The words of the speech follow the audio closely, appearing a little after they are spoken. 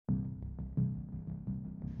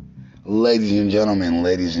Ladies and gentlemen,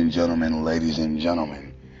 ladies and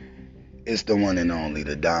gentlemen, it's the one and only,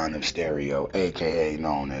 the Don of Stereo, aka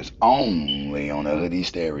known as Only on a Hoodie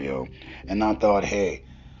Stereo. And I thought, hey,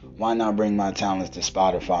 why not bring my talents to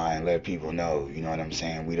Spotify and let people know, you know what I'm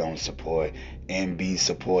saying? We don't support and be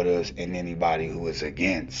supporters in anybody who is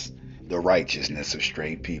against the righteousness of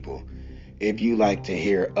straight people. If you like to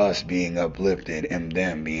hear us being uplifted and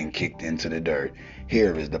them being kicked into the dirt,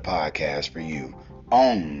 here is the podcast for you.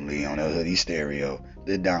 Only on a Hoodie Stereo.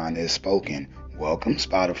 The Don is spoken. Welcome,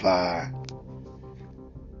 Spotify.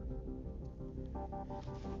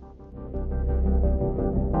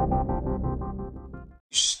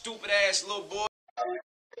 You stupid ass little boy.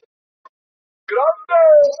 Grande.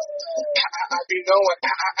 I be knowing,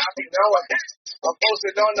 I be knowing. I'm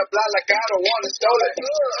posted on the block like I don't want to stole it.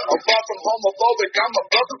 I'm far from homophobic, I'm a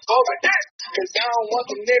brotherphobic. Cause I don't want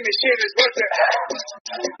them name and shit is worth it.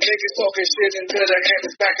 Niggas talking shit until their hand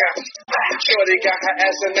is back out. Shorty got her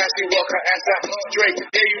ass and now she walk her ass out. Drake,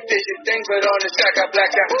 yeah, you did your thing, but on the track I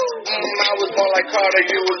blacked out. I was more like Carter,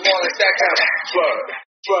 you was more like Stackhouse.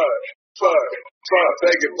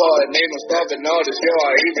 Beg your pardon, ain't no starving artist. Yo,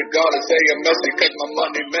 I even gotta say I'm messy cause my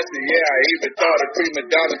money messy. Yeah, I even thought a prima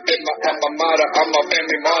donna fit my alma mater. I'm a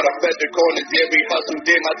family martyr, fed the corners. Yeah, we hustle,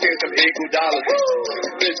 did my team some equal dollars.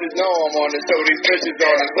 Bitches know I'm on it, so these bitches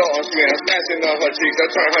on it. So on screen, I'm smashing on her cheeks. I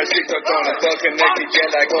turn her cheeks up on it. Fucking Nicky Jet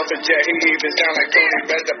like off a jet. He even sound like Tony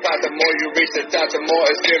Bender. The more you reach the top, the more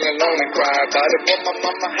it's feeling alone and cry about it. But my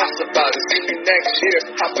mama house about it. See me next year,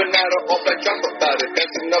 hopping out of off, I jump about it.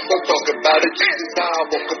 That's enough, go talk about it. Jesus, how I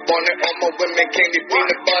woke up on it. All my women candy,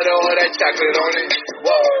 peanut butter, all that chocolate on it.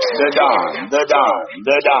 Whoa. The Don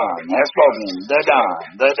has spoken. The Don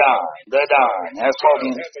has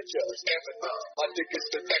spoken. My dick is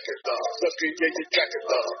spectacular. Sucker, yeah, you jacket.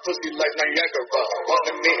 Pussy like Niagara.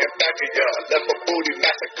 Wanted me and back of ya. Left a booty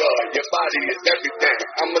massacre. Your body is everything.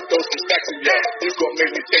 I'ma throw some stacks in ya. You gon'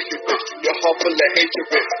 make me take you, bitch. Your heart full of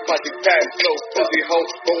hatred. Party pass, flow, pussy hoe,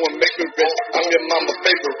 go and make it rich. I'm your mama's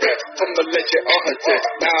favorite. From the legend on her tip.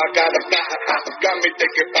 Now I gotta fly her out. Got me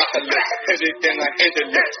thinking about her lips. Hit it, then I hit it.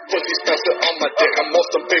 Pussy special on my dick. I'm off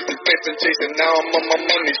some papers, chasing. Now I'm on my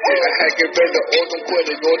money shit. I had get rid of all them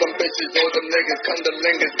quitters, all them bitches, all them niggas,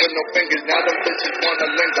 cunnilingus with no fingers. Now them bitches wanna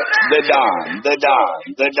linger. The Don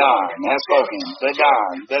has spoken. The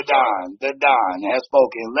Don has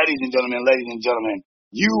spoken. Ladies and gentlemen,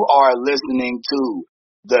 you are listening to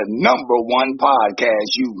the number one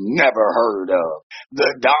podcast you've never heard of.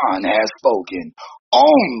 The Don has spoken.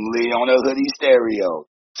 Only on a Hoodie Stereo.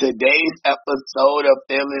 Today's episode of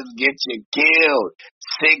Phyllis Get You Killed.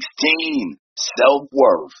 16.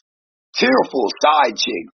 Self-worth. Tearful side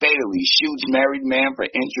chick fatally shoots married man for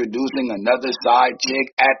introducing another side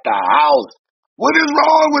chick at the house. What is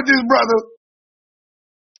wrong with this brother?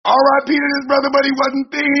 R.I.P. to this brother, but he wasn't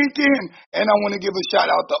thinking. And I want to give a shout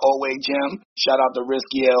out to OHM, shout out to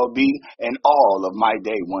Risky LB, and all of my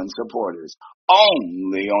day one supporters.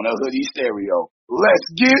 Only on a Hoodie Stereo. Let's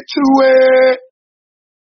get to it.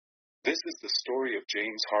 This is the story of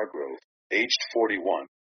James Hargrove, aged 41,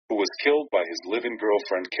 who was killed by his live-in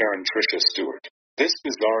girlfriend Karen Tricia Stewart. This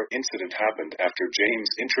bizarre incident happened after James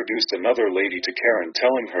introduced another lady to Karen,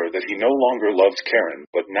 telling her that he no longer loved Karen,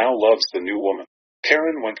 but now loves the new woman.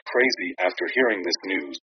 Karen went crazy after hearing this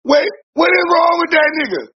news. Wait, what is wrong with that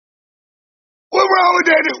nigga? What's wrong with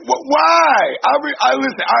that nigga? Why?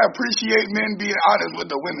 Listen, I appreciate men being honest with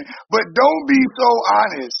the women, but don't be so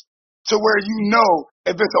honest to where you know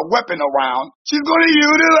if it's a weapon around, she's going to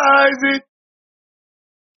utilize it.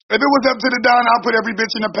 If it was up to the Don, I'll put every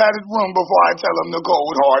bitch in a padded room before I tell them the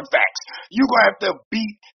cold, hard facts. You going to have to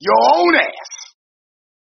beat your own ass.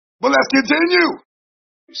 But let's continue.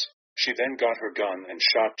 She then got her gun and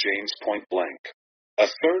shot James point blank. A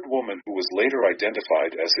third woman, who was later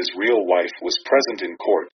identified as his real wife, was present in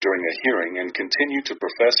court during a hearing and continued to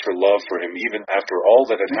profess her love for him even after all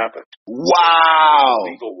that had happened. Wow.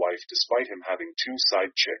 His legal wife, despite him having two side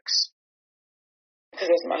chicks. Because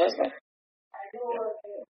that's my husband.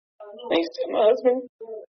 He's still my husband.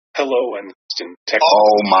 Hello, and Houston, Texas.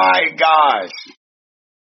 Oh my gosh.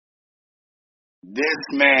 This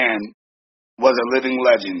man was a living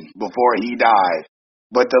legend before he died,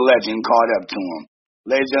 but the legend caught up to him.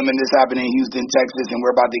 Ladies and gentlemen, this happened in Houston, Texas, and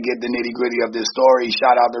we're about to get the nitty-gritty of this story.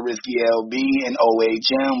 Shout out to Risky LB and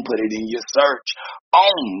OHM. Put it in your search.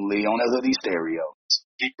 Only on a Hoodie Stereo.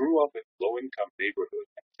 He grew up in a low-income neighborhood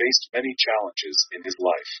and faced many challenges in his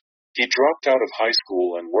life. He dropped out of high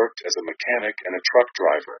school and worked as a mechanic and a truck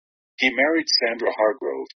driver. He married Sandra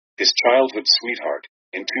Hargrove, his childhood sweetheart,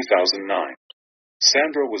 in 2009.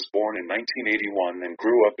 Sandra was born in 1981 and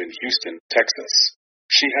grew up in Houston, Texas.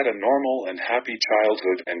 She had a normal and happy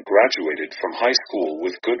childhood and graduated from high school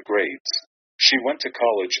with good grades. She went to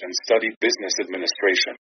college and studied business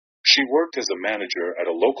administration. She worked as a manager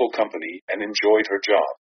at a local company and enjoyed her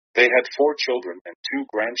job. They had 4 children and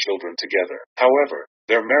 2 grandchildren together. However,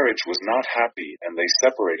 their marriage was not happy and they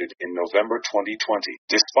separated in November 2020.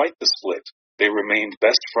 Despite the split, they remained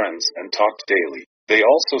best friends and talked daily. They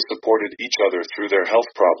also supported each other through their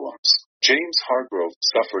health problems. James Hargrove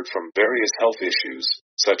suffered from various health issues,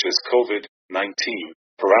 such as COVID-19,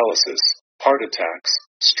 paralysis, heart attacks,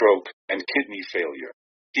 stroke, and kidney failure.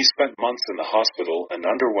 He spent months in the hospital and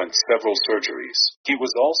underwent several surgeries. He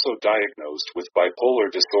was also diagnosed with bipolar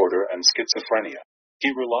disorder and schizophrenia.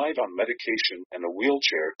 He relied on medication and a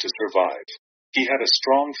wheelchair to survive. He had a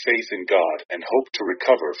strong faith in God and hoped to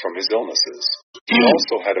recover from his illnesses. He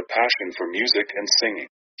also had a passion for music and singing.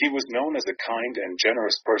 He was known as a kind and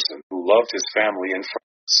generous person who loved his family and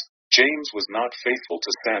friends. James was not faithful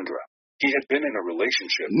to Sandra. He had been in a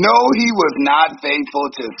relationship. No, he was not faithful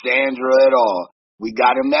to Sandra at all. We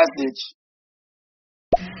got a message.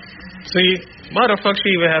 See, why the fuck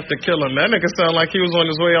she even have to kill him? That nigga sound like he was on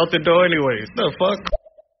his way out the door anyways. The fuck?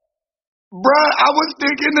 Bruh, I was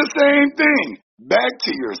thinking the same thing. Back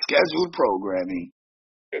to your scheduled programming.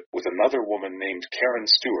 With another woman named Karen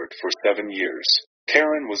Stewart for 7 years.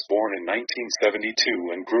 Karen was born in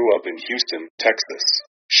 1972 and grew up in Houston, Texas.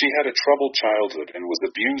 She had a troubled childhood and was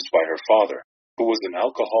abused by her father, who was an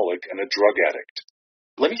alcoholic and a drug addict.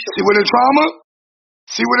 See where the trauma?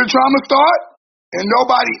 See where the trauma start? And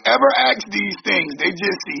nobody ever asks these things. They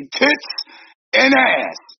just see tits and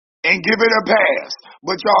ass and give it a pass.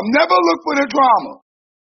 But y'all never look for the trauma.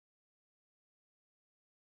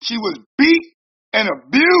 She was beat and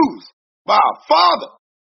abused by her father.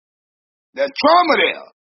 There's trauma there.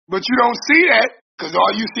 But you don't see that because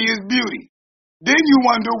all you see is beauty. Then you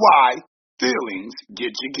wonder why feelings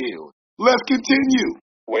get you killed. Let's continue.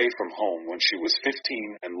 Away from home when she was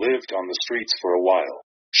 15 and lived on the streets for a while.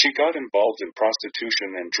 She got involved in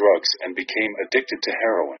prostitution and drugs and became addicted to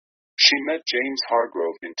heroin. She met James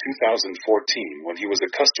Hargrove in 2014 when he was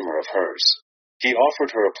a customer of hers. He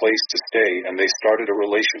offered her a place to stay and they started a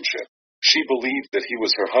relationship. She believed that he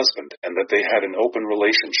was her husband and that they had an open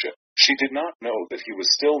relationship. She did not know that he was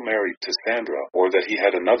still married to Sandra or that he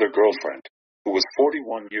had another girlfriend, who was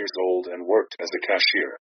 41 years old and worked as a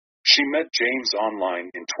cashier. She met James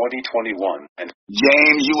online in 2021 and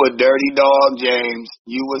James, you a dirty dog, James.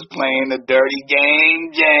 You was playing the dirty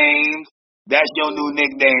game, James. That's your new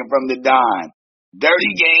nickname from the Don.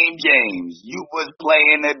 Dirty game, James. You was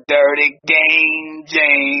playing the dirty game,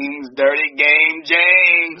 James. Dirty game,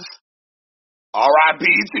 James. R.I.P.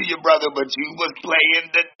 to you, brother, but you was playing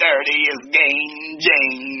the dirtiest game,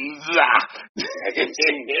 James. had been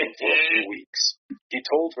seeing him for a few weeks. He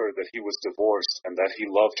told her that he was divorced and that he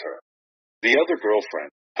loved her. The other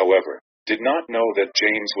girlfriend, however, did not know that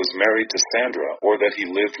James was married to Sandra or that he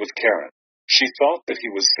lived with Karen. She thought that he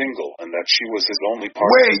was single and that she was his only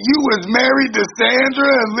partner. Wait, you was married to Sandra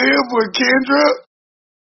and lived with Kendra?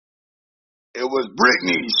 It was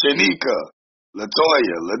Brittany, Shanika,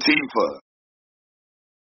 Latoya, Latifah.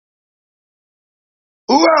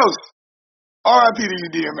 Who else? R.I.P. to you,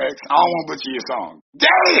 DMX. I don't want to butcher your song.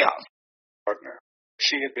 Damn! Partner.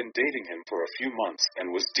 She had been dating him for a few months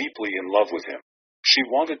and was deeply in love with him. She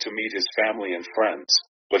wanted to meet his family and friends,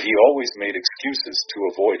 but he always made excuses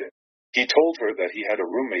to avoid it. He told her that he had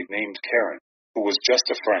a roommate named Karen, who was just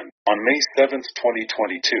a friend. On May 7,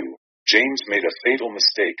 2022, James made a fatal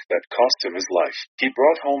mistake that cost him his life. He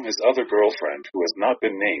brought home his other girlfriend, who has not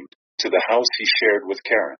been named, to the house he shared with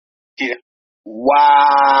Karen.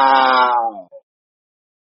 Wow.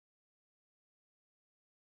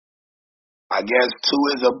 I guess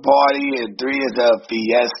 2 is a party and 3 is a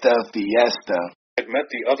fiesta. Had met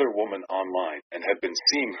the other woman online and had been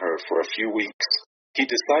seeing her for a few weeks. He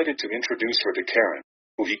decided to introduce her to Karen,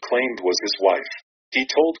 who he claimed was his wife. He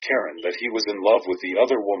told Karen that he was in love with the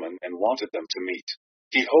other woman and wanted them to meet.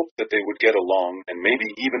 He hoped that they would get along and maybe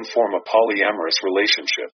even form a polyamorous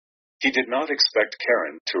relationship. He did not expect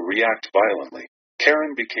Karen to react violently.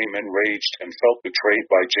 Karen became enraged and felt betrayed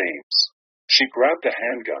by James. She grabbed a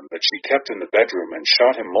handgun that she kept in the bedroom and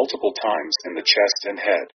shot him multiple times in the chest and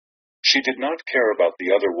head. She did not care about the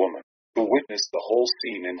other woman, who witnessed the whole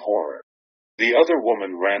scene in horror. The other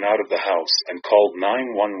woman ran out of the house and called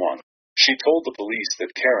 911. She told the police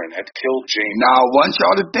that Karen had killed James. Now, I want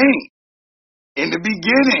y'all to think. In the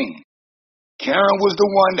beginning, Karen was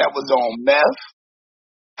the one that was on meth,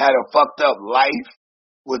 had a fucked up life,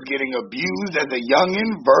 was getting abused as a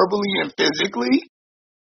youngin' verbally and physically.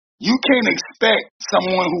 You can't expect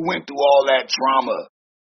someone who went through all that trauma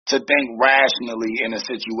to think rationally in a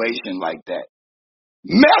situation like that.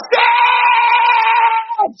 Message!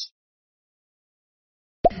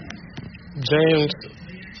 James,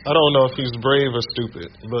 I don't know if he's brave or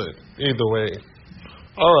stupid, but either way,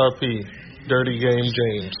 R.I.P. Dirty Game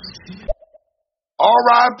James.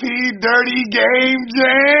 R.I.P. Dirty Game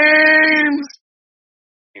James!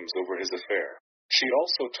 Over his affair. She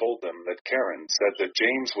also told them that Karen said that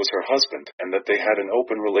James was her husband and that they had an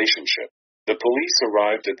open relationship. The police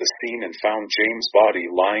arrived at the scene and found James'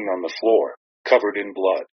 body lying on the floor, covered in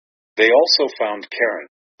blood. They also found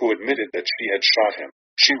Karen, who admitted that she had shot him.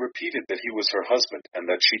 She repeated that he was her husband and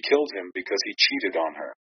that she killed him because he cheated on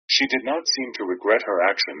her. She did not seem to regret her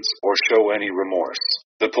actions or show any remorse.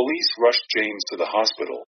 The police rushed James to the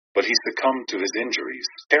hospital, but he succumbed to his injuries.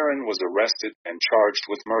 Karen was arrested and charged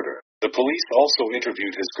with murder. The police also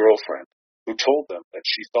interviewed his girlfriend, who told them that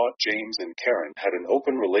she thought James and Karen had an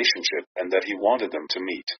open relationship and that he wanted them to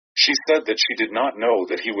meet. She said that she did not know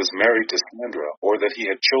that he was married to Sandra or that he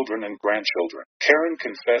had children and grandchildren. Karen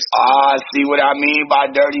confessed. See what I mean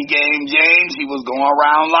by Dirty Game James? He was going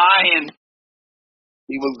around lying.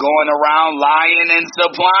 He was going around lying and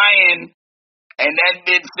supplying. And that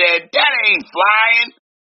bitch said, that ain't flying.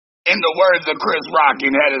 In the words of Chris Rock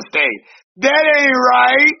in Head of State, that ain't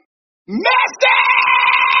right. Message!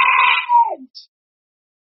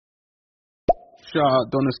 Shout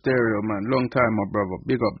out Donna Stereo, man. Long time, my brother.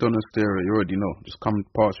 Big up Donna Stereo. You already know. Just come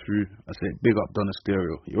pass through. I say, big up Donna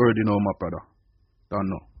Stereo. You already know, my brother. Don't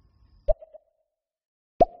know.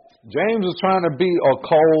 James was trying to be a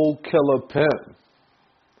cold killer pimp.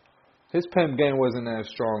 His pimp game wasn't as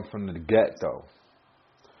strong from the get-go.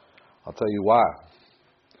 I'll tell you why.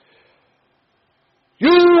 You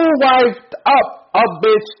wiped up a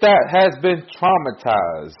bitch that has been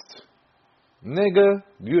traumatized. Nigga,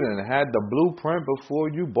 you done had the blueprint before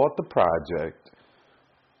you bought the project.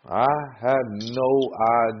 I have no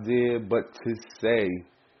idea but to say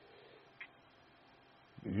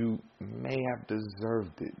you may have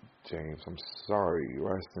deserved it, James. I'm sorry.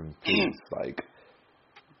 Rest in peace. Like,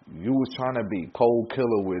 you was trying to be cold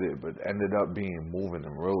killer with it, but ended up being moving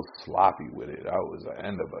and real sloppy with it. That was the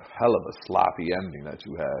end of a hell of a sloppy ending that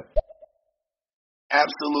you had.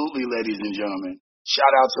 Absolutely, ladies and gentlemen.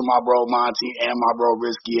 Shout out to my bro Monty and my bro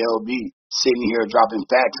Risky LB sitting here dropping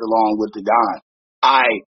facts along with the Don. I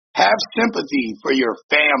have sympathy for your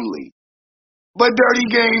family. But Dirty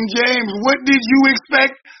Game James, what did you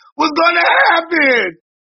expect was going to happen?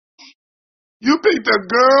 You picked a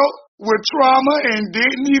girl with trauma and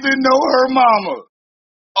didn't even know her mama.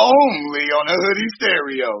 Only on a Hoodie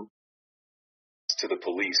Stereo. To the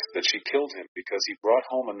police that she killed him because he brought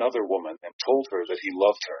home another woman and told her that he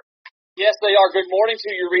loved her. Yes, they are. Good morning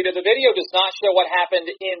to you, Rita. The video does not show what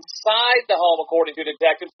happened inside the home, according to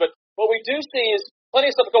detectives, but what we do see is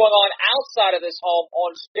plenty of stuff going on outside of this home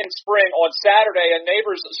in Spring on Saturday. A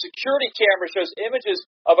neighbor's security camera shows images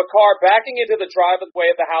of a car backing into the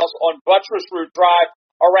driveway of the house on Buttress Root Drive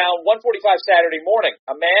around 1:45 Saturday morning.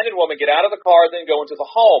 A man and woman get out of the car, then go into the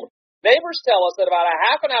home. Neighbors tell us that about a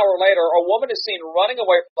half an hour later, a woman is seen running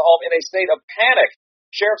away from the home in a state of panic.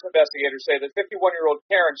 Sheriff's investigators say that 51-year-old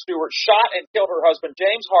Karen Stewart shot and killed her husband,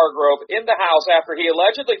 James Hargrove, in the house after he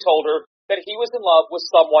allegedly told her that he was in love with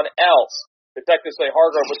someone else. Detectives say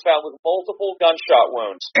Hargrove was found with multiple gunshot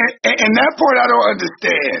wounds. And that part I don't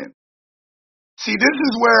understand. See, this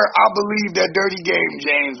is where I believe that Dirty Game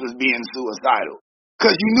James was being suicidal.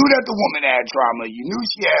 Because you knew that the woman had trauma. You knew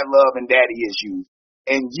she had love and daddy issues.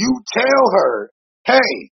 And you tell her,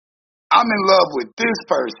 hey, I'm in love with this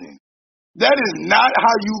person. That is not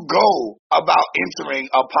how you go about entering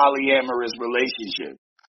a polyamorous relationship.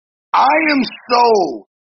 I am so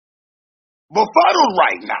befuddled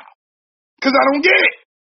right now because I don't get it.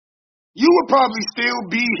 You would probably still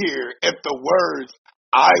be here if the words,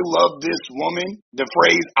 I love this woman, the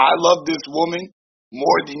phrase, I love this woman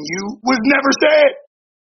more than you, was never said.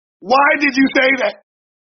 Why did you say that?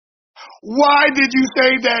 Why did you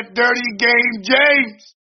say that, Dirty Game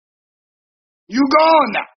James? You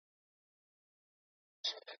gone now.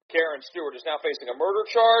 Karen Stewart is now facing a murder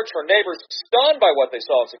charge. Her neighbors stunned by what they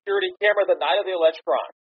saw on security camera the night of the alleged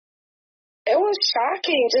crime. It was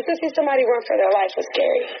shocking. Just to see somebody run for their life was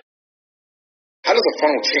scary. How does a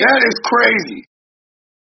phone change? That is crazy.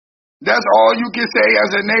 That's all you can say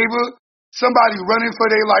as a neighbor? Somebody running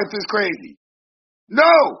for their life is crazy.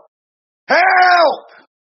 No! Help!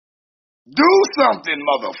 Do something,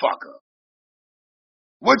 motherfucker.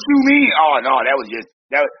 What you mean? Oh, no,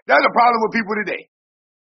 that's a problem with people today.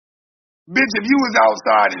 Bitch, if you was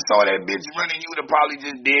outside and saw that bitch running, you would have probably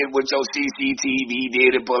just did what your CCTV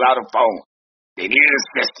did and pull out a phone. They needed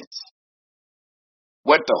assistance.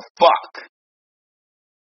 What the fuck?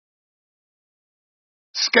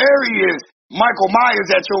 Scary is Michael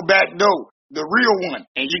Myers at your back door, the real one,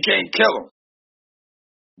 and you can't kill him.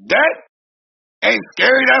 That ain't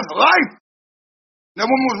scary, that's life. That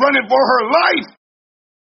woman was running for her life.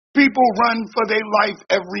 People run for their life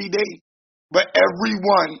every day, but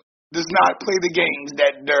everyone does not play the games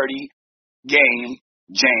that Dirty Game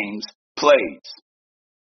James plays.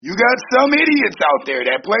 You got some idiots out there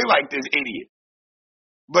that play like this idiot,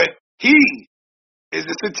 but he is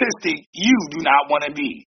the statistic you do not want to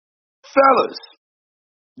be. Fellas,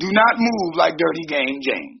 do not move like Dirty Game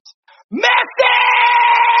James. Message!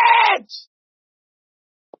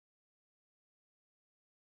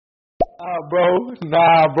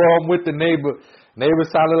 Nah, bro, I'm with the neighbor. Neighbor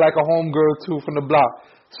sounded like a homegirl, too, from the block.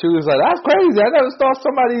 She was like, that's crazy. I never saw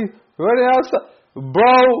somebody running outside.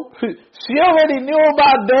 Bro, she already knew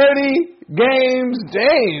about Dirty Games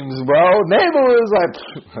James, bro. Neighbor was like,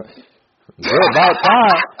 it's about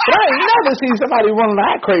time. But I ain't never seen somebody running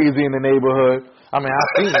that crazy in the neighborhood. I mean,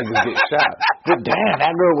 I've seen niggas get shot. But damn,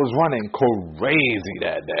 that girl was running crazy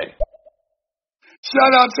that day.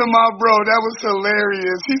 Shout out to my bro. That was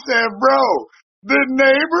hilarious. He said, bro, the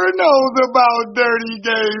neighbor knows about Dirty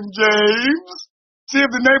Game James. See,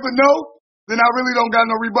 if the neighbor knows, then I really don't got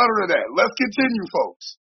no rebuttal to that. Let's continue,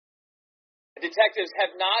 folks. Detectives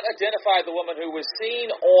have not identified the woman who was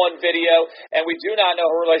seen on video, and we do not know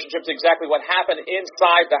her relationship to exactly what happened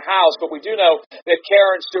inside the house, but we do know that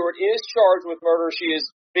Karen Stewart is charged with murder. She is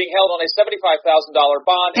being held on a $75,000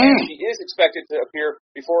 bond, and she is expected to appear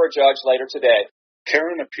before a judge later today.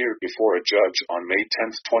 Karen appeared before a judge on May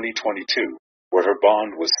 10, 2022, where her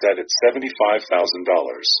bond was set at $75,000.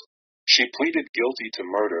 She pleaded guilty to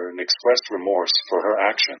murder and expressed remorse for her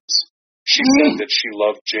actions. She said that she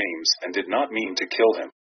loved James and did not mean to kill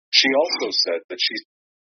him. She also said that she...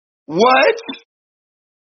 What?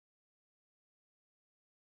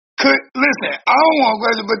 Listen, I don't want to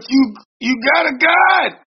question, but you got a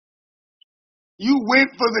gun. You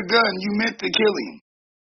went for the gun. You meant to kill him.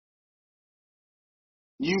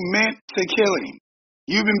 You meant to kill him.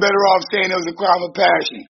 You've been better off saying it was a crime of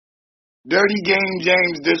passion. Dirty Game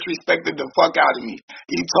James disrespected the fuck out of me.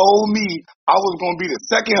 He told me I was going to be the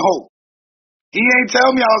second hoe. He ain't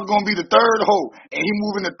tell me I was going to be the third hoe, and he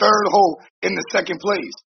moving the third hoe in the second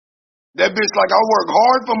place. That bitch like I work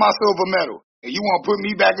hard for my silver medal, and you want to put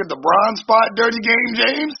me back at the bronze spot, Dirty Game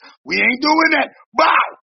James? We ain't doing that. Bow!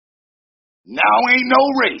 Now ain't no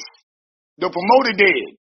race. The promoter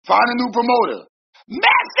dead. Find a new promoter.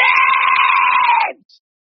 Message!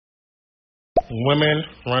 Women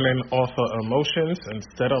running off of emotions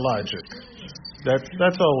instead of logic.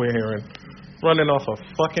 That's all we're hearing. Running off of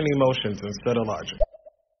fucking emotions instead of logic.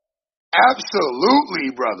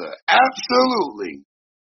 Absolutely, brother. Absolutely.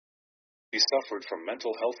 He suffered from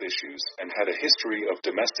mental health issues and had a history of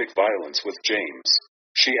domestic violence with James.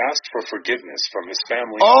 She asked for forgiveness from his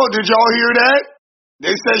family. Oh, did y'all hear that?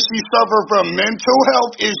 They said she suffered from mental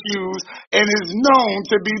health issues and is known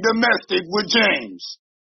to be domestic with James.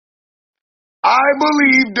 I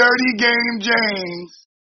believe Dirty Game James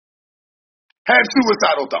had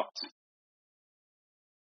suicidal thoughts.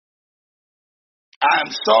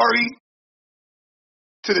 I'm sorry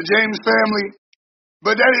to the James family,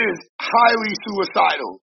 but that is highly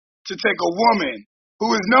suicidal to take a woman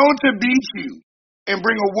who is known to beat you and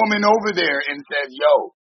bring a woman over there and says,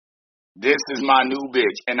 yo, this is my new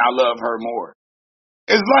bitch and I love her more.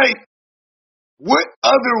 It's like, what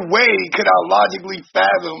other way could I logically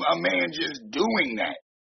fathom a man just doing that?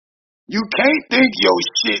 You can't think your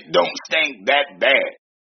shit don't stink that bad.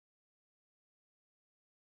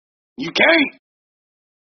 You can't.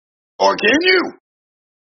 Or can you?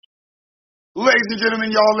 Ladies and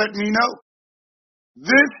gentlemen, y'all let me know.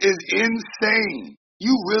 This is insane.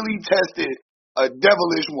 You really tested a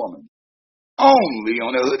devilish woman. Only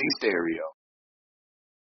on a Hoodie Stereo.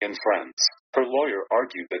 In Friends, her lawyer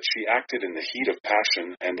argued that she acted in the heat of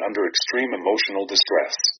passion and under extreme emotional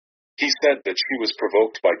distress. He said that she was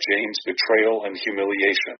provoked by James' betrayal and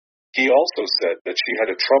humiliation. He also said that she had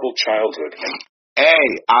a troubled childhood and... Hey,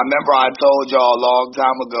 I remember I told y'all a long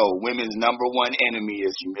time ago, women's number one enemy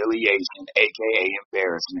is humiliation, aka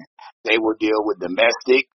embarrassment. They will deal with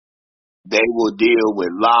domestic, they will deal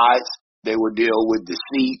with lies, they will deal with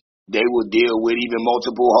deceit, they will deal with even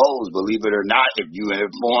multiple hoes. Believe it or not, if you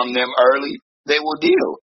inform them early, they will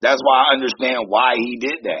deal. That's why I understand why he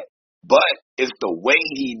did that. But it's the way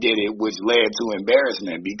he did it which led to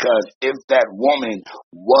embarrassment, because if that woman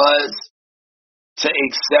was to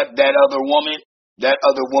accept that other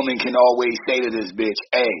woman can always say to this bitch,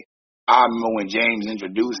 hey, I remember when James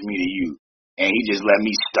introduced me to you, and he just let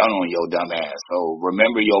me stun on your dumb ass. So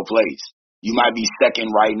remember your place. You might be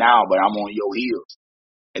second right now, but I'm on your heels.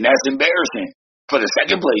 And that's embarrassing for the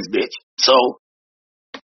second place, bitch. So,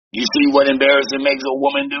 you see what embarrassing makes a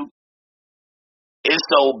woman do? It's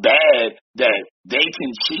so bad that they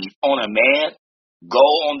can cheat on a man, go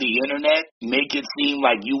on the internet, make it seem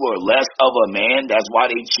like you were less of a man. That's why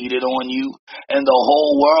they cheated on you. And the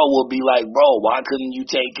whole world will be like, bro, why couldn't you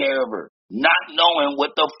take care of her? Not knowing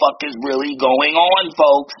what the fuck is really going on,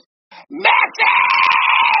 folks. Message!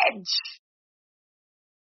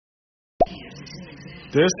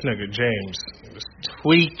 This nigga James was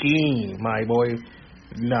tweaking, my boy.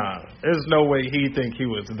 Nah, there's no way he think he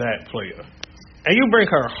was that player. And you bring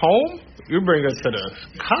her home? You bring her to the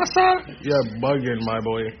casa? You're bugging, my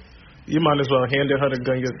boy. You might as well hand her the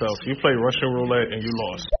gun yourself. You play Russian roulette and you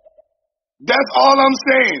lost. That's all I'm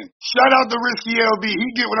saying. Shout out to Risky LB. He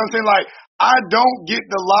get what I'm saying. Like, I don't get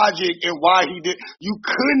the logic and why he did. You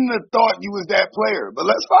couldn't have thought you was that player. But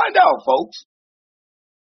let's find out, folks.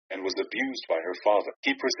 And was abused by her father.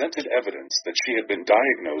 He presented evidence that she had been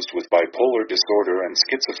diagnosed with bipolar disorder and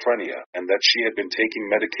schizophrenia, and that she had been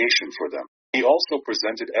taking medication for them. He also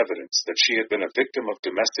presented evidence that she had been a victim of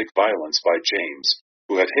domestic violence by James,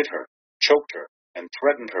 who had hit her, choked her, and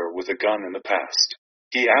threatened her with a gun in the past.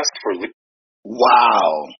 He asked for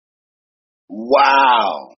Wow.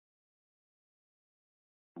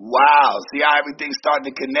 See how everything's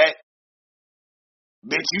starting to connect?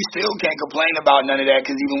 Bitch, you still can't complain about none of that,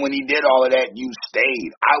 because even when he did all of that, you stayed.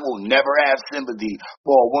 I will never have sympathy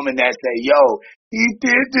for a woman that say, yo, he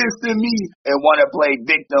did this to me, and want to play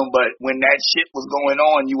victim, but when that shit was going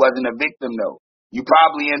on, you wasn't a victim, though. You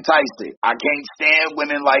probably enticed it. I can't stand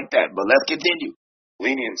women like that, but let's continue.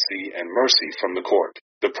 Leniency and mercy from the court.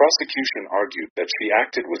 The prosecution argued that she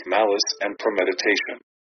acted with malice and premeditation.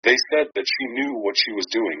 They said that she knew what she was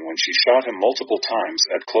doing when she shot him multiple times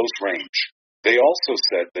at close range. They also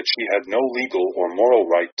said that she had no legal or moral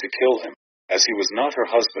right to kill him, as he was not her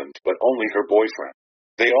husband, but only her boyfriend.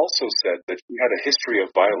 They also said that she had a history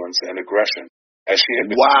of violence and aggression, as she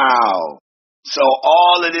had been— Wow. So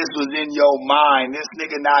all of this was in your mind. This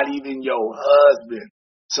nigga not even your husband.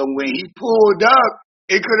 So when he pulled up,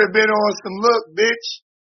 it could have been on some, look, bitch.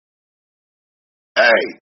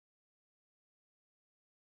 Hey.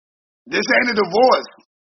 This ain't a divorce.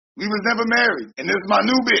 We was never married. And this is my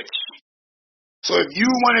new bitch. So if you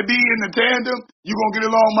want to be in the tandem, you going to get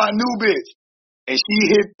along with my new bitch. And she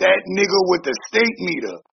hit that nigga with the state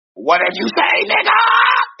meter. What did you say, nigga?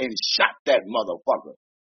 And shot that motherfucker.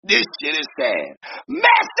 This shit is sad.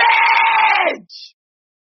 Message!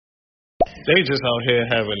 They just out here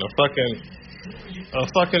having a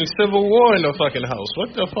fucking civil war in the fucking house.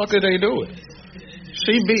 What the fuck are they doing?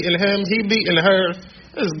 She beating him, he beating her.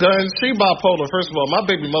 There's guns. She bipolar. First of all, my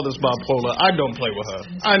baby mother's bipolar. I don't play with her.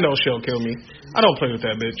 I know she'll kill me. I don't play with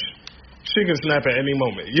that bitch. She can snap at any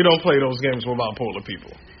moment. You don't play those games with bipolar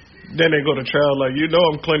people. Then they go to trial like, you know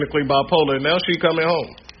I'm clinically bipolar, and now she coming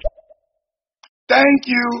home. Thank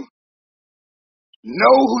you.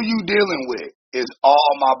 Know who you dealing with is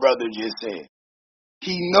all my brother just said.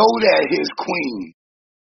 He know that his queen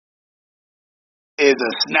is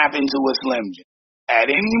a snap into a Slim Jim. At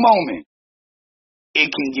any moment, it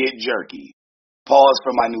can get jerky. Pause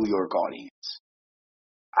for my New York audience.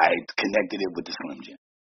 I connected it with the Slim Jim.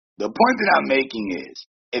 The point that I'm making is,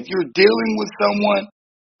 if you're dealing with someone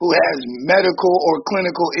who has medical or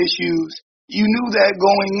clinical issues, you knew that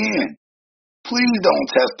going in. Please don't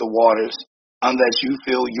test the waters unless you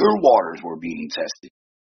feel your waters were being tested.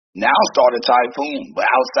 Now start a typhoon, but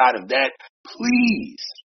outside of that, please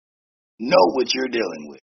know what you're dealing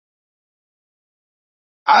with.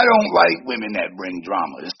 I don't like women that bring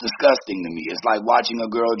drama. It's disgusting to me. It's like watching a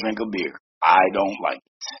girl drink a beer. I don't like it.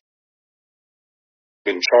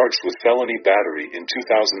 Been charged with felony battery in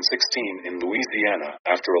 2016 in Louisiana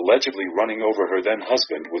after allegedly running over her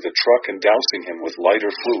then-husband with a truck and dousing him with lighter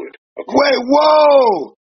fluid. Wait,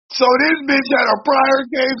 whoa! So this bitch had a prior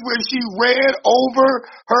case where she ran over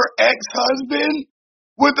her ex-husband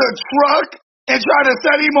with a truck and tried to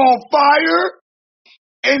set him on fire?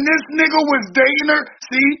 And this nigga was dating her.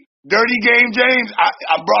 See, Dirty Game James,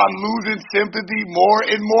 I'm losing sympathy more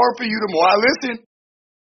and more for you the more I listen.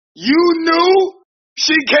 You knew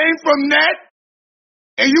she came from that,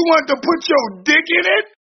 and you want to put your dick in it?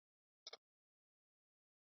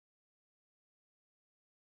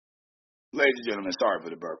 Ladies and gentlemen, sorry for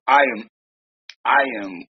the burp. I am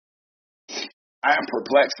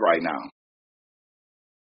perplexed right now.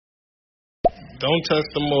 Don't test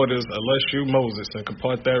the mortars unless you Moses and can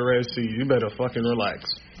part that Red Sea. You better fucking relax.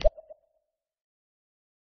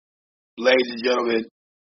 Ladies and gentlemen,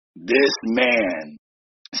 this man,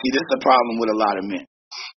 see, this is the problem with a lot of men.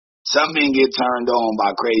 Some men get turned on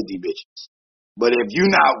by crazy bitches. But if you're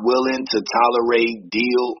not willing to tolerate,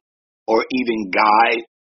 deal, or even guide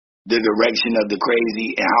the direction of the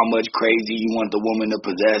crazy and how much crazy you want the woman to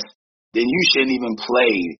possess, then you shouldn't even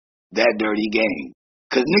play that dirty game.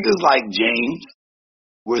 Because niggas like James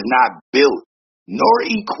was not built nor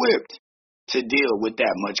equipped to deal with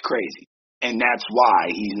that much crazy. And that's why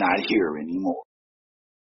he's not here anymore.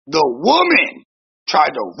 The woman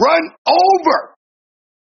tried to run over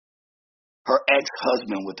her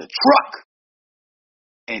ex-husband with a truck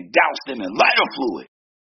and doused him in lighter fluid.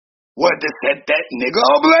 What to set that nigga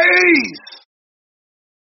ablaze?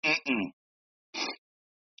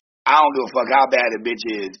 I don't give a fuck how bad a bitch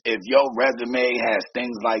is. If your resume has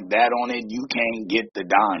things like that on it, you can't get the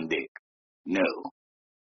Don dick. No.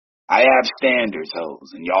 I have standards,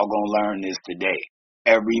 hoes, and y'all gonna learn this today.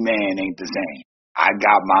 Every man ain't the same. I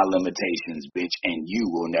got my limitations, bitch, and you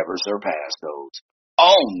will never surpass those.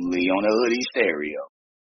 Only on a hoodie stereo.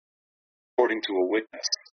 According to a witness,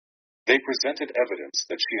 they presented evidence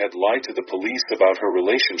that she had lied to the police about her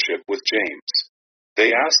relationship with James. They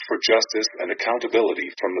asked for justice and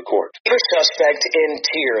accountability from the court. The suspect in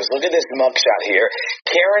tears. Look at this mugshot here.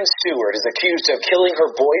 Karen Stewart is accused of killing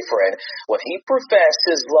her boyfriend when he professed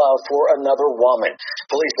his love for another woman.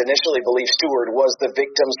 Police initially believed Stewart was the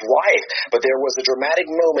victim's wife, but there was a dramatic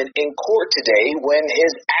moment in court today when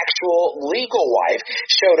his actual legal wife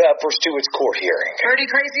showed up for Stewart's court hearing. Pretty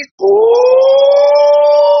crazy. Oh!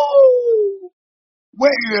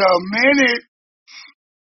 Wait a minute.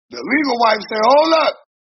 The legal wife said, hold up.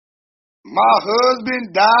 My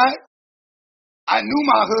husband died. I knew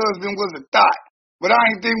my husband was a thought, but I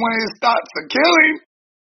ain't think one of his thoughts to kill him.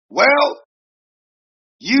 Well,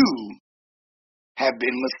 you have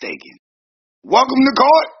been mistaken. Welcome to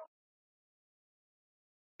court.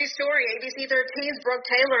 Story. ABC 13's Brooke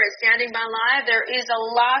Taylor is standing by live. There is a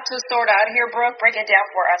lot to sort out here. Brooke, break it down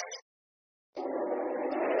for us.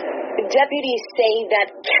 Deputies say that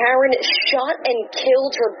Karen shot and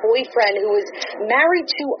killed her boyfriend, who was married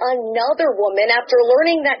to another woman, after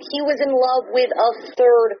learning that he was in love with a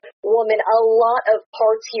third woman. A lot of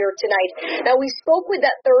parts here tonight. Now, we spoke with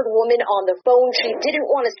that third woman on the phone. She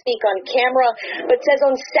didn't want to speak on camera, but says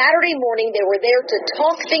on Saturday morning they were there to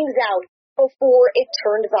talk things out before it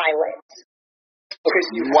turned violent.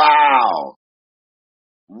 Wow.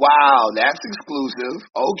 Wow, that's exclusive.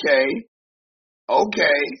 Okay.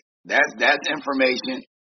 That's information.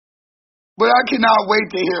 But I cannot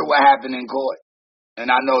wait to hear what happened in court.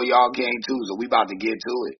 And I know y'all can too, so we about to get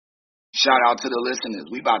to it. Shout out to the listeners.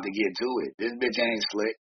 We about to get to it. This bitch ain't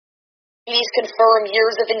slick. He's confirmed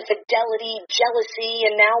years of infidelity, jealousy,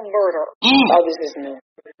 and now murder. Oh, this is new.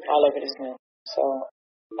 All of it is new. So,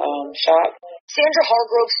 shock. Sandra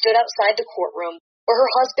Hargrove stood outside the courtroom where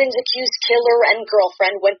her husband's accused killer and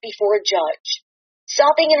girlfriend went before a judge.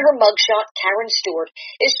 Stopping in her mugshot, Karen Stewart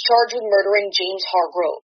is charged with murdering James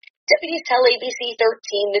Hargrove. Deputies tell ABC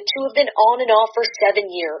 13 the two have been on and off for 7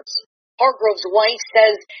 years. Hargrove's wife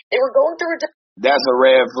says they were going through a... That's a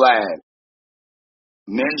red flag.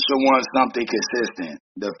 Men should want something consistent.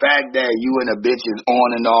 The fact that you and a bitch is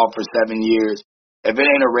on and off for 7 years, if it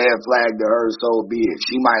ain't a red flag to her, so be it.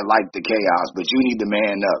 She might like the chaos, but you need to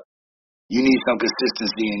man up. You need some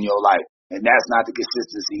consistency in your life, and that's not the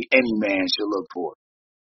consistency any man should look for.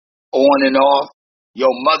 On and off,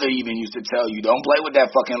 your mother even used to tell you, don't play with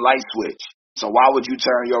that fucking light switch. So why would you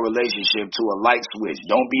turn your relationship to a light switch?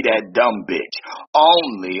 Don't be that dumb bitch.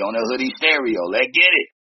 Only on a hoodie stereo. Let's get it.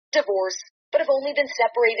 Divorce, but have only been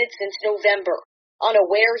separated since November.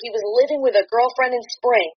 Unaware he was living with a girlfriend in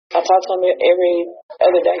spring. I talk to him every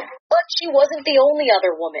other day. But she wasn't the only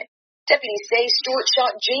other woman. Deputies say Stewart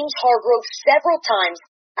shot James Hargrove several times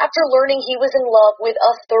after learning he was in love with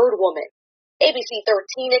a third woman. ABC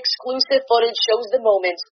 13 exclusive footage shows the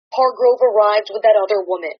moment Hargrove arrived with that other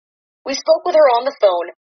woman. We spoke with her on the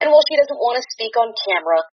phone, and while she doesn't want to speak on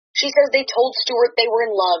camera, she says they told Stewart they were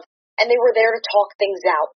in love, and they were there to talk things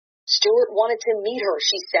out. Stewart wanted to meet her,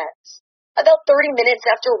 she says. About 30 minutes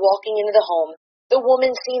after walking into the home, the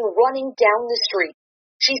woman seen running down the street.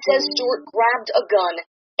 She says Stewart grabbed a gun,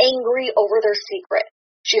 angry over their secret.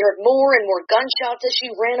 She heard more and more gunshots as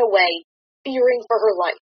she ran away, fearing for her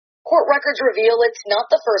life. Court records reveal it's not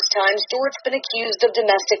the first time Stewart's been accused of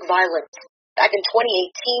domestic violence. Back in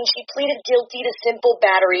 2018, she pleaded guilty to simple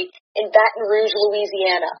battery in Baton Rouge,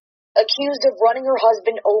 Louisiana, accused of running her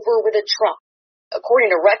husband over with a truck.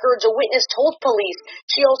 According to records, a witness told police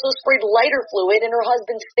she also sprayed lighter fluid in her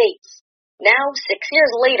husband's face. Now, 6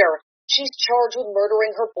 years later, she's charged with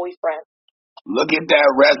murdering her boyfriend. Look at that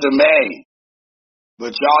resume.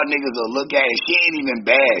 But y'all niggas will look at it. She ain't even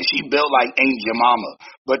bad. She built like Ain't Your Mama.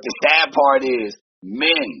 But the sad part is,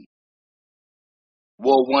 men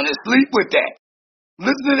will want to sleep with that.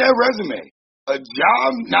 Listen to that resume. A job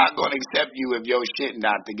not going to accept you if your shit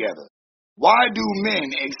not together. Why do men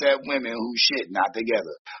accept women who shit not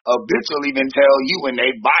together? A bitch will even tell you in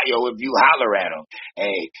their bio if you holler at them,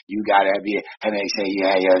 hey, you gotta have your, and they say you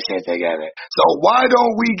have your shit together. So why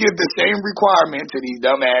don't we give the same requirement to these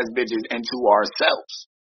dumbass bitches and to ourselves?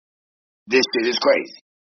 This shit is crazy.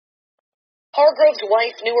 Hargrove's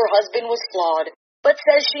wife knew her husband was flawed, but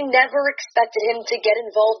says she never expected him to get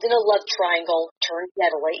involved in a love triangle turned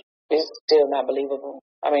deadly. It's still not believable.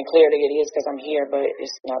 I mean, clearly it is because I'm here, but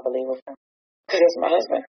it's not believable. Because it's my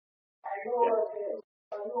husband.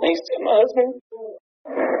 He's still my husband.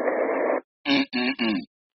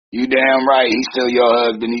 You damn right. He's still your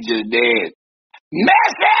husband. He just dead.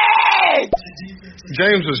 Message!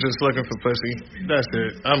 James was just looking for pussy. That's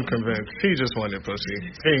it. I'm convinced. He just wanted pussy.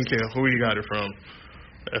 He didn't care who he got it from.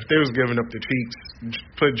 If they was giving up the cheeks,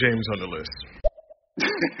 put James on the list.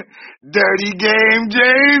 Dirty game,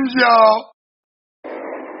 James, y'all.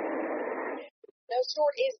 Now,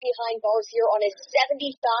 Stewart is behind bars here on a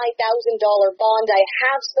 $75,000 bond. I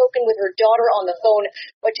have spoken with her daughter on the phone,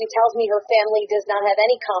 but she tells me her family does not have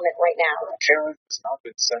any comment right now. Karen has not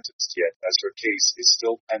been sentenced yet as her case is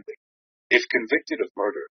still pending. If convicted of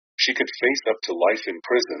murder, she could face up to life in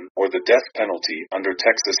prison or the death penalty under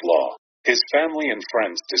Texas law. His family and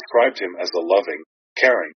friends described him as a loving,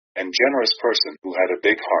 caring, and generous person who had a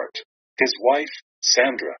big heart. His wife,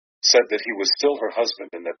 Sandra, said that he was still her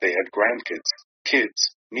husband and that they had grandkids, kids,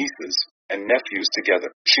 nieces, and nephews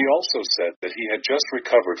together. She also said that he had just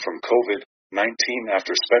recovered from COVID-19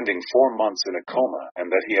 after spending 4 months in a coma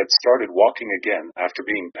and that he had started walking again after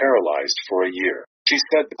being paralyzed for a year. She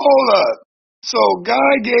said, hold up. So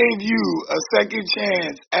God gave you a second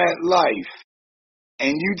chance at life,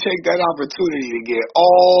 and you take that opportunity to get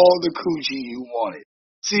all the coochie you wanted.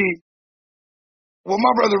 See, what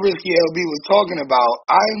my brother Risky LB was talking about,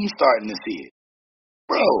 I'm starting to see it.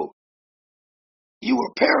 Bro, you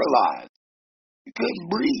were paralyzed. You couldn't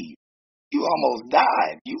breathe. You almost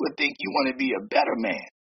died. You would think you want to be a better man.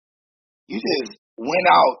 You just went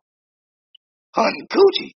out hunting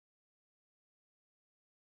coochie.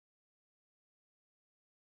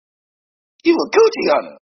 You a coochie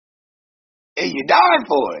hunter. And you died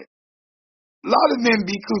for it. A lot of men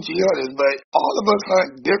be coochie hunters, but all of us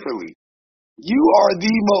hunt differently. You are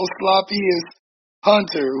the most sloppiest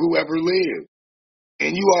hunter who ever lived.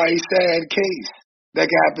 And you are a sad case that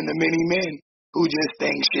can happen to many men who just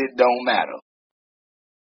think shit don't matter.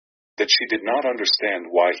 That she did not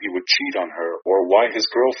understand why he would cheat on her or why his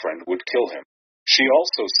girlfriend would kill him. She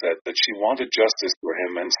also said that she wanted justice for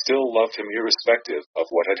him and still loved him irrespective of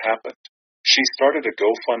what had happened. She started a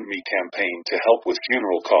GoFundMe campaign to help with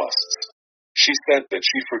funeral costs. She said that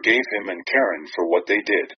she forgave him and Karen for what they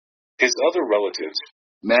did. His other relatives.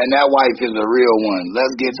 Man, that wife is a real one.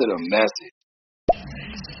 Let's get to the message.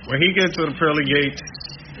 When he gets to the pearly gates,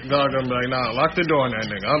 God gonna be like, nah, lock the door on that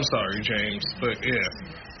nigga. I'm sorry, James, but yeah.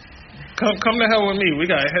 Come to hell with me. We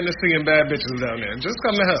got Hennessy and bad bitches down there. Just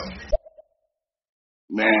come to hell.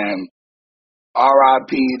 Man,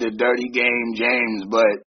 R.I.P. the dirty game James,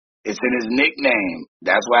 but it's in his nickname.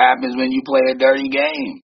 That's what happens when you play a dirty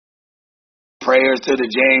game. Prayers to the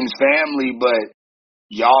James family, but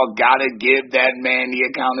y'all gotta give that man the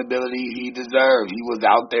accountability he deserves. He was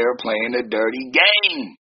out there playing a dirty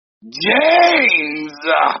game. James!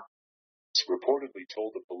 Reportedly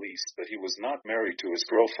told the police that he was not married to his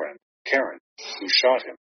girlfriend, Karen, who shot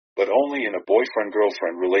him, but only in a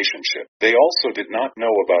boyfriend-girlfriend relationship. They also did not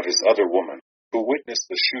know about his other woman, who witnessed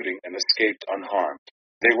the shooting and escaped unharmed.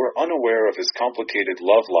 They were unaware of his complicated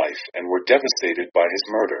love life and were devastated by his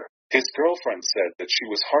murder. His girlfriend said that she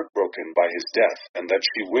was heartbroken by his death and that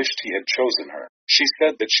she wished he had chosen her. She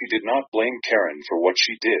said that she did not blame Karen for what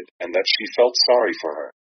she did and that she felt sorry for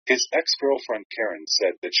her. His ex-girlfriend Karen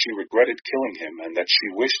said that she regretted killing him and that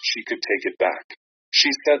she wished she could take it back.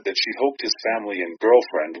 She said that she hoped his family and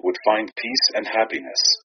girlfriend would find peace and happiness.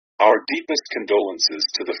 Our deepest condolences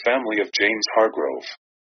to the family of James Hargrove.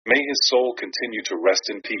 May his soul continue to rest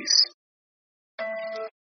in peace.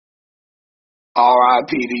 R.I.P.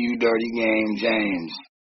 to you, dirty game James.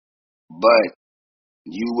 But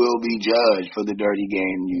you will be judged for the dirty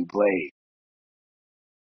game you played.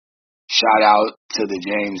 Shout out to the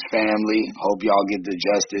James family. Hope y'all get the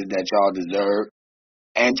justice that y'all deserve.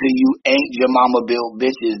 And to you ain't your mama built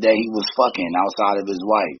bitches that he was fucking outside of his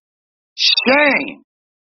wife. Shame!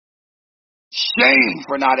 Shame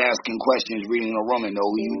for not asking questions, reading a room, and know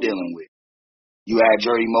who you dealing with. You had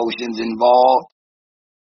your emotions involved.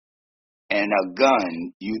 and a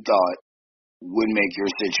gun you thought would make your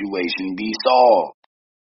situation be solved.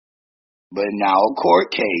 But now a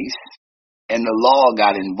court case and the law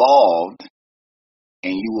got involved,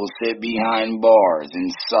 and you will sit behind bars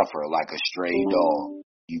and suffer like a stray dog.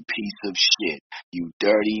 You piece of shit. You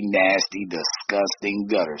dirty, nasty, disgusting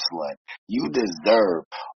gutter slut. You deserve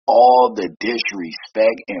all the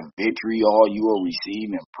disrespect and vitriol you will receive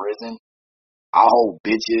in prison. I hope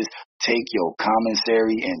bitches take your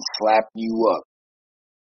commissary and slap you up.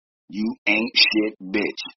 You ain't shit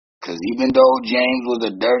bitch. Cause even though James was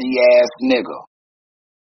a dirty ass nigga,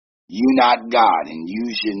 you not God, and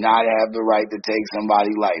you should not have the right to take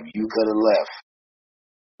somebody's life. You could have left.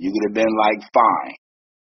 You could have been like, fine.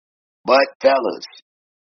 But fellas,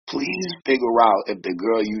 please figure out if the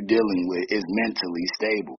girl you dealing with is mentally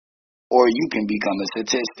stable, or you can become a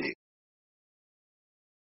statistic.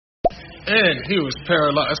 And he was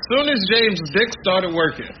paralyzed. As soon as James' dick started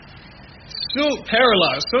working,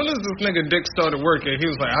 paralyzed. As soon as this nigga dick started working, he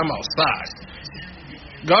was like, I'm outside.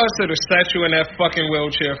 God should have sat you in that fucking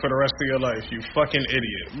wheelchair for the rest of your life, you fucking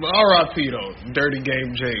idiot. R.I.P. though, dirty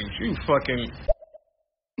game James. You fucking...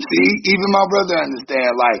 See, even my brother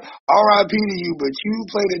understand, like, R.I.P. to you, but you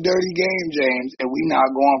played a dirty game, James, and we not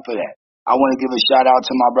going for that. I want to give a shout out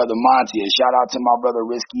to my brother Monty, a shout out to my brother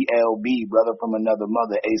Risky LB, brother from another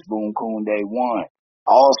mother, Ace Boone Coon Day 1.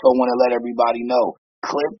 I also want to let everybody know,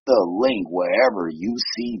 click the link wherever you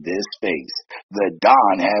see this face. The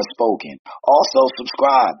Don has spoken. Also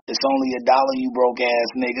subscribe. It's only $1, you broke ass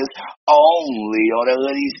niggas. Only on the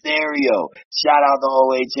Hoodie Stereo. Shout out to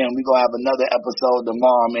OHM. We gonna have another episode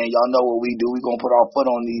tomorrow, man. Y'all know what we do. We gonna put our foot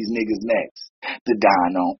on these niggas next. The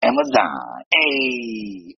Don on Amazon.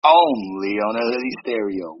 Hey, only on the Hoodie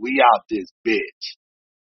Stereo. We out this bitch.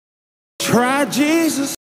 Try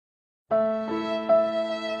Jesus.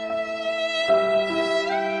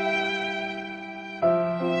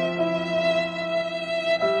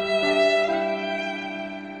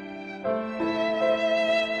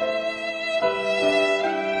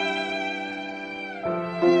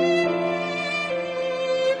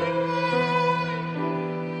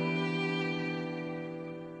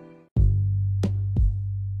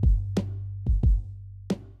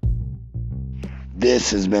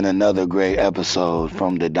 This has been another great episode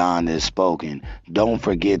from The Don Is Spoken. Don't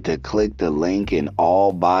forget to click the link in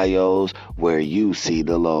all bios where you see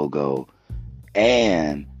the logo.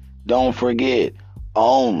 And don't forget,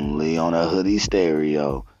 only on a Hoodie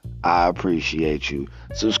Stereo. I appreciate you.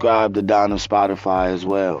 Subscribe to Don on Spotify as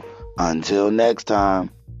well. Until next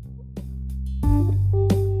time.